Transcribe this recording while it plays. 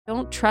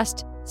Don't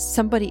trust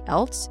somebody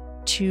else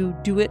to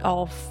do it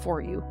all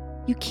for you.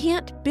 You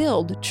can't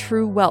build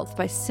true wealth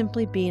by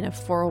simply being a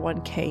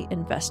 401k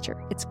investor.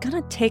 It's going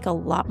to take a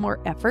lot more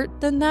effort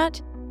than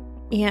that.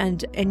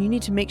 And you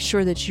need to make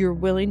sure that you're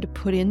willing to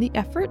put in the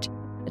effort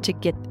to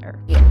get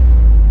there.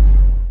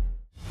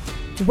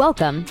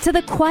 Welcome to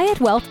the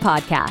Quiet Wealth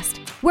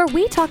Podcast, where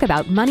we talk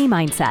about money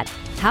mindset,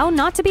 how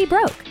not to be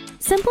broke,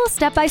 simple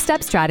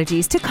step-by-step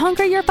strategies to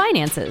conquer your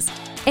finances,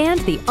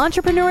 and the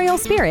entrepreneurial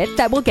spirit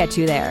that will get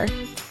you there.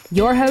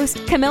 Your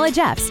host, Camilla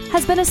Jeffs,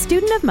 has been a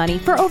student of money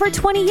for over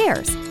 20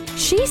 years.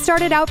 She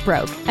started out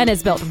broke and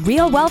has built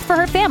real wealth for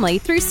her family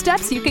through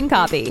steps you can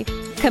copy.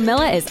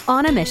 Camilla is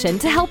on a mission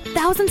to help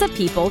thousands of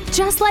people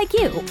just like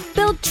you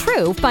build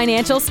true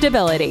financial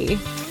stability.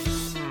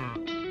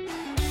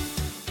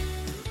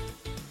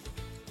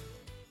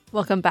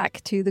 Welcome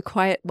back to the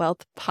Quiet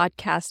Wealth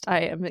Podcast. I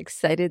am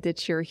excited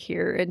that you're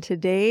here. And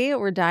today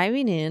we're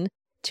diving in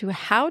to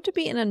how to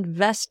be an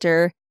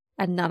investor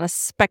and not a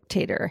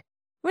spectator.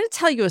 I'm going to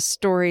tell you a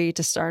story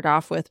to start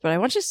off with, but I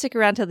want you to stick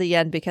around to the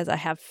end because I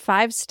have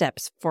 5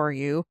 steps for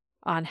you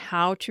on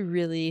how to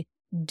really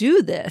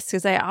do this,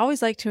 because I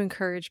always like to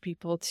encourage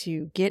people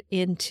to get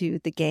into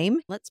the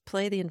game. Let's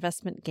play the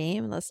investment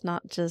game. Let's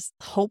not just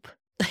hope,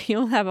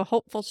 have a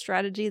hopeful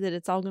strategy that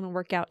it's all going to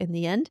work out in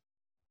the end.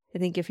 I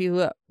think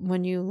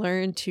when you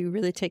learn to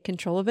really take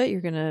control of it, you're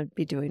going to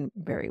be doing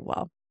very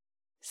well.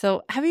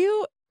 So have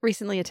you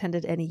recently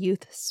attended any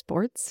youth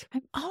sports?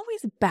 I'm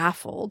always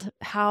baffled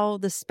how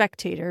the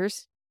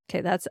spectators, okay,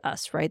 that's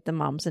us, right? The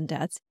moms and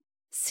dads,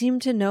 seem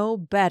to know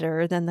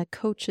better than the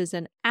coaches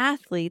and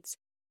athletes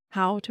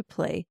how to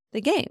play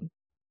the game.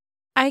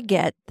 I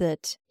get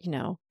that,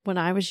 when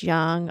I was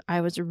young,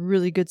 I was a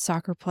really good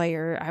soccer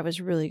player. I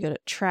was really good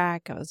at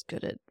track. I was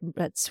good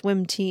at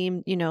swim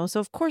team, so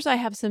of course I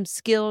have some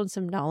skill and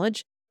some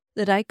knowledge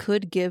that I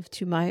could give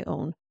to my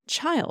own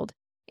child.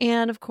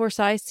 And of course,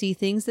 I see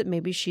things that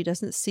maybe she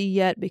doesn't see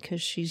yet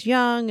because she's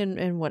young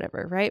and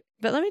whatever, right?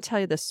 But let me tell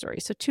you this story.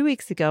 So 2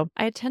 weeks ago,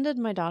 I attended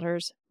my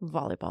daughter's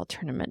volleyball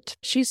tournament.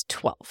 She's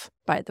 12,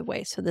 by the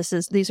way. So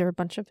these are a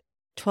bunch of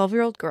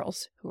 12-year-old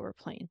girls who are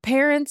playing.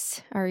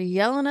 Parents are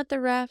yelling at the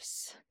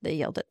refs. They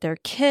yelled at their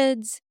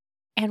kids.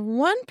 And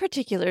one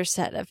particular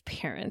set of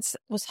parents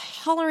was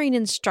hollering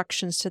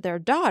instructions to their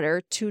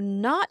daughter to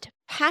not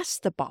pass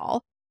the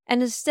ball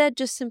and instead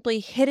just simply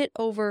hit it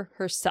over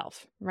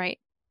herself, right?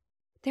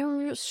 They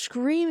were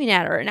screaming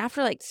at her, and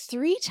after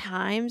 3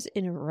 times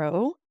in a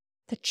row,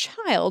 the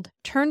child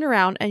turned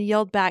around and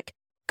yelled back,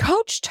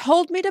 "Coach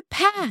told me to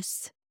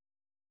pass."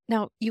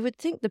 Now, you would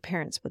think the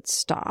parents would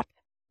stop,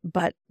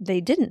 but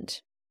they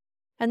didn't.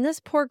 And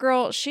this poor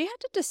girl, she had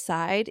to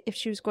decide if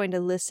she was going to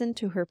listen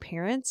to her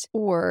parents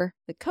or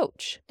the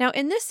coach. Now,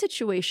 in this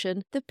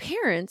situation, the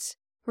parents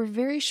were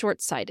very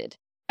short-sighted.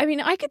 I mean,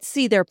 I could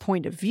see their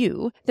point of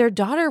view. Their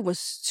daughter was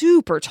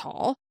super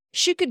tall.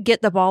 She could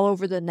get the ball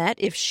over the net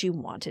if she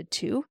wanted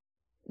to.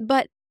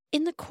 But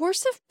in the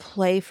course of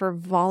play for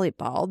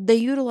volleyball, they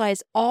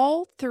utilize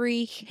all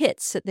 3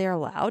 hits that they're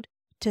allowed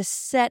to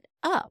set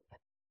up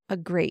a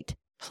great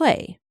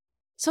play.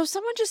 So if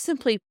someone just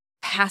simply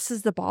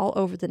passes the ball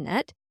over the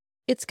net,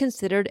 it's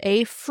considered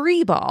a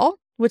free ball,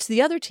 which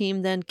the other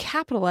team then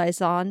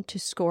capitalizes on to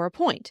score a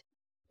point.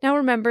 Now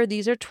remember,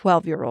 these are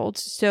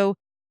 12-year-olds, so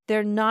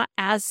they're not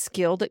as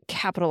skilled at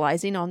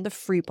capitalizing on the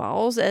free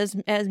balls as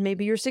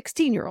maybe your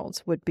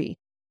 16-year-olds would be.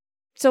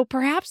 So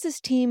perhaps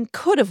this team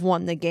could have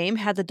won the game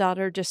had the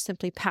daughter just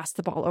simply passed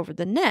the ball over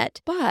the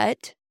net,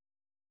 but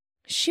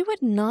she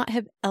would not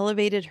have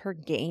elevated her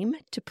game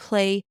to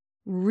play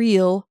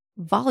real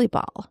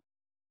volleyball.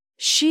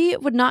 She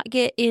would not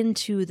get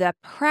into the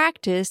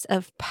practice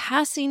of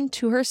passing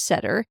to her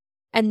setter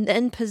and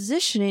then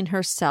positioning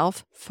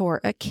herself for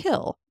a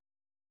kill.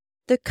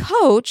 The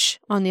coach,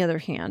 on the other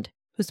hand,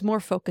 was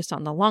more focused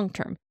on the long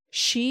term.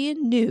 She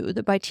knew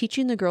that by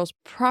teaching the girls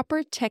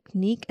proper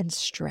technique and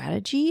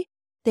strategy,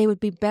 they would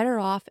be better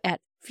off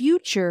at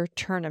future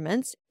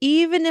tournaments,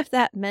 even if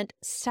that meant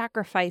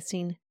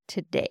sacrificing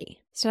today.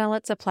 So now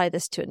let's apply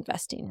this to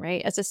investing,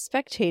 right? As a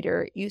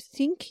spectator, you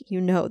think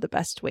you know the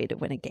best way to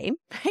win a game,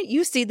 right?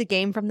 You see the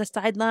game from the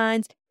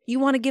sidelines. You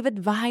want to give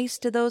advice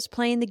to those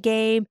playing the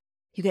game.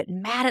 You get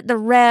mad at the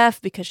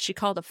ref because she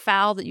called a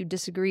foul that you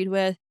disagreed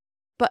with.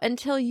 But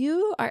until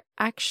you are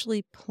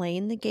actually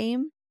playing the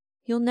game,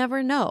 you'll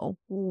never know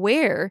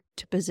where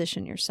to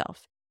position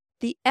yourself.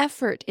 The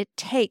effort it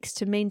takes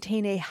to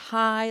maintain a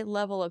high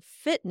level of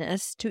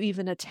fitness to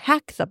even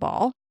attack the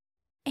ball,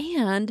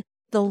 and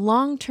the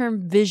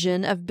long-term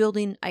vision of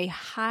building a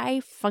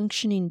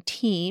high-functioning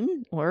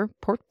team or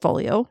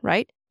portfolio,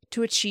 right,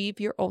 to achieve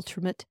your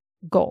ultimate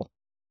goal.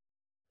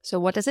 So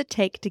what does it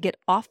take to get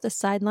off the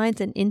sidelines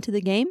and into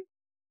the game?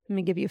 Let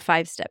me give you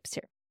 5 steps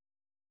here.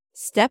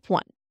 Step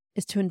 1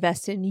 is to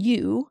invest in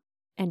you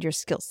and your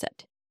skill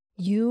set.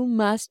 You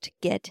must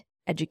get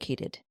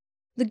educated.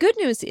 The good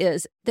news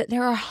is that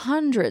there are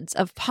hundreds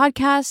of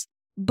podcasts,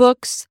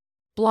 books,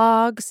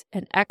 blogs,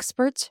 and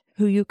experts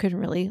who you can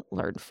really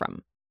learn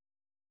from.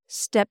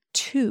 Step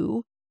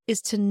 2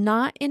 is to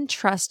not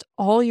entrust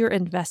all your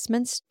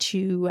investments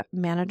to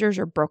managers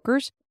or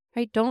brokers,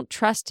 right? Don't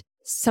trust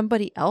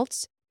somebody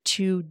else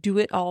to do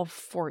it all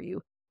for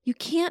you. You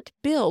can't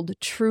build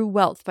true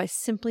wealth by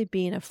simply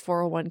being a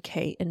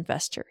 401k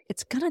investor.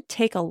 It's going to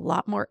take a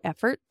lot more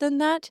effort than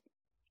that.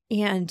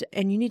 And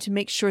you need to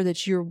make sure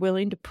that you're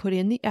willing to put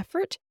in the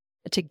effort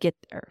to get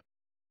there.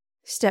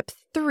 Step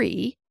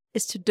 3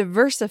 is to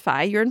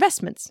diversify your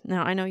investments.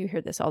 Now, I know you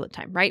hear this all the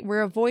time, right?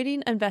 We're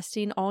avoiding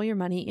investing all your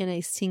money in a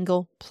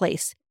single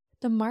place.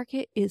 The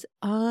market is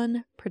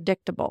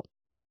unpredictable.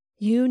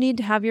 You need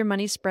to have your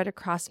money spread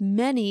across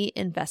many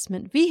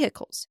investment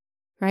vehicles,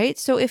 right?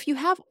 So if you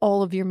have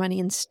all of your money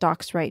in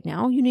stocks right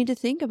now, you need to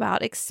think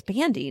about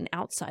expanding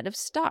outside of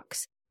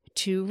stocks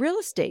to real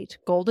estate,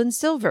 gold and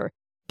silver,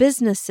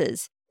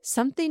 businesses,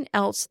 something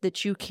else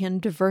that you can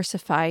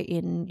diversify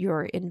in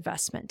your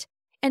investment.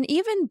 And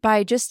even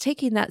by just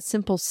taking that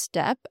simple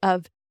step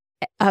of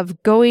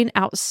going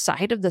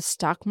outside of the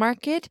stock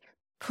market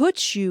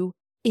puts you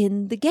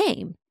in the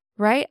game,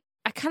 right?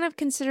 I kind of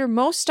consider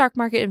most stock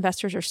market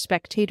investors are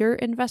spectator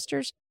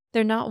investors.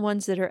 They're not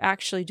ones that are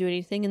actually doing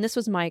anything. And this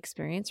was my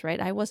experience,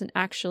 right? I wasn't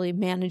actually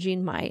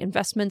managing my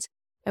investments.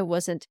 I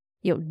wasn't,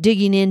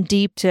 digging in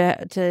deep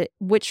to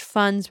which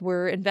funds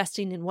were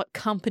investing in what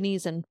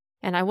companies, and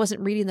I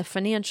wasn't reading the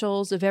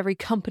financials of every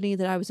company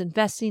that I was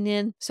investing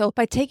in. So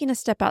by taking a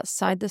step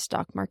outside the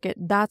stock market,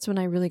 that's when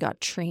I really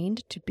got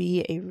trained to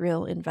be a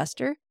real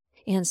investor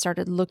and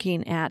started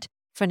looking at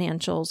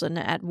financials and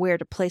at where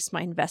to place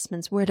my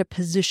investments, where to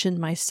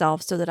position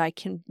myself so that I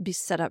can be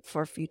set up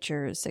for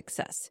future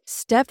success.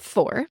 Step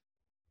 4,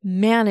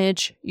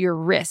 manage your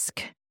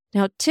risk.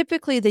 Now,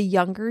 typically the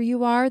younger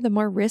you are, the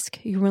more risk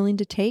you're willing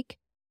to take.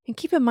 And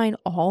keep in mind,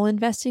 all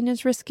investing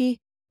is risky.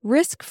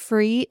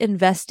 Risk-free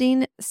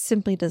investing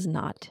simply does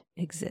not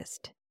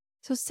exist.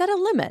 So set a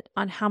limit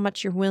on how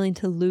much you're willing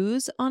to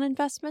lose on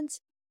investments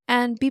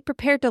and be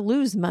prepared to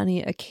lose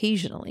money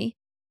occasionally.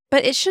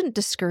 But it shouldn't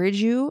discourage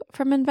you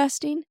from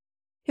investing.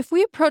 If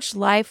we approach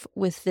life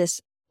with this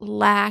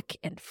lack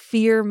and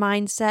fear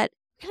mindset,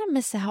 we're going to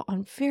miss out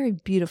on very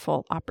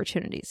beautiful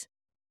opportunities.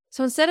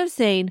 So instead of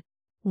saying,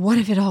 what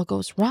if it all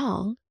goes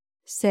wrong?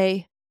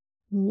 Say,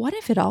 what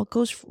if it all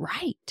goes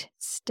right?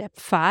 Step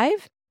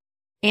 5,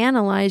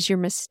 analyze your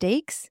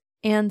mistakes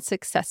and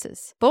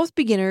successes. Both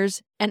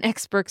beginners and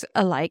experts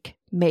alike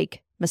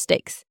make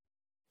mistakes.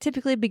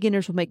 Typically,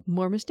 beginners will make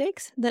more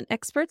mistakes than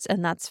experts,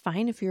 and that's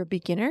fine if you're a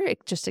beginner.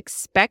 Just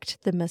expect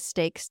the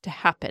mistakes to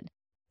happen.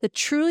 The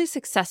truly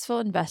successful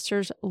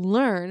investors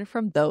learn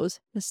from those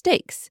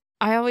mistakes.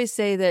 I always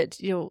say that,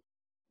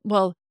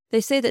 they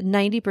say that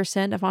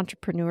 90% of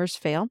entrepreneurs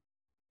fail,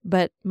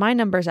 but my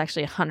number is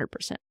actually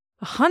 100%.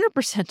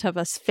 100% of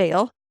us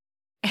fail,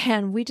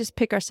 and we just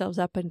pick ourselves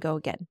up and go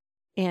again.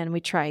 And we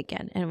try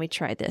again, and we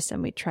try this,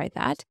 and we try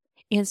that.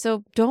 And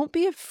so don't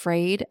be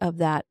afraid of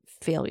that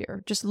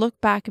failure. Just look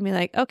back and be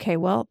like, okay,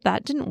 well,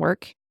 that didn't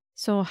work.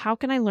 So how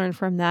can I learn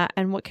from that?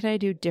 And what can I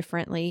do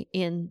differently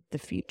in the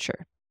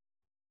future?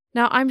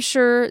 Now, I'm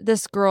sure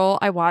this girl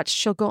I watched,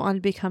 she'll go on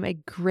to become a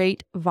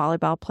great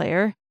volleyball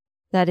player.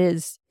 That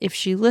is, if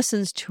she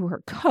listens to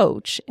her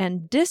coach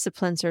and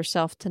disciplines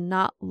herself to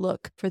not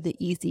look for the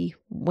easy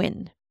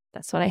win.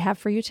 That's what I have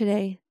for you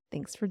today.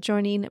 Thanks for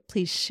joining.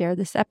 Please share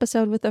this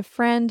episode with a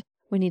friend.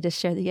 We need to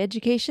share the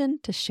education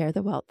to share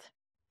the wealth.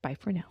 Bye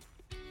for now.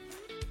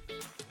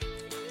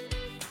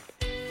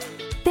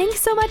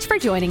 Thanks so much for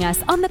joining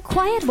us on the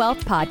Quiet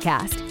Wealth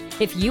Podcast.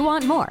 If you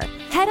want more,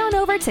 head on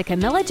over to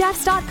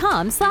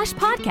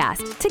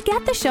CamillaJeffs.com/podcast to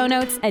get the show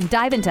notes and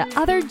dive into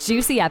other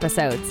juicy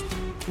episodes.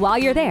 While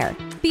you're there,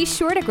 be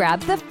sure to grab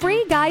the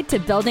free guide to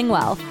building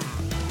wealth.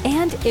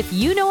 And if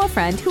you know a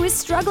friend who is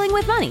struggling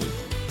with money,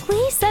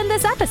 please send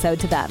this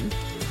episode to them.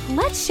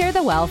 Let's share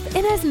the wealth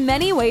in as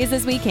many ways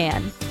as we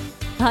can.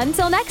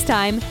 Until next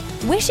time,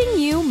 wishing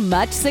you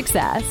much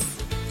success.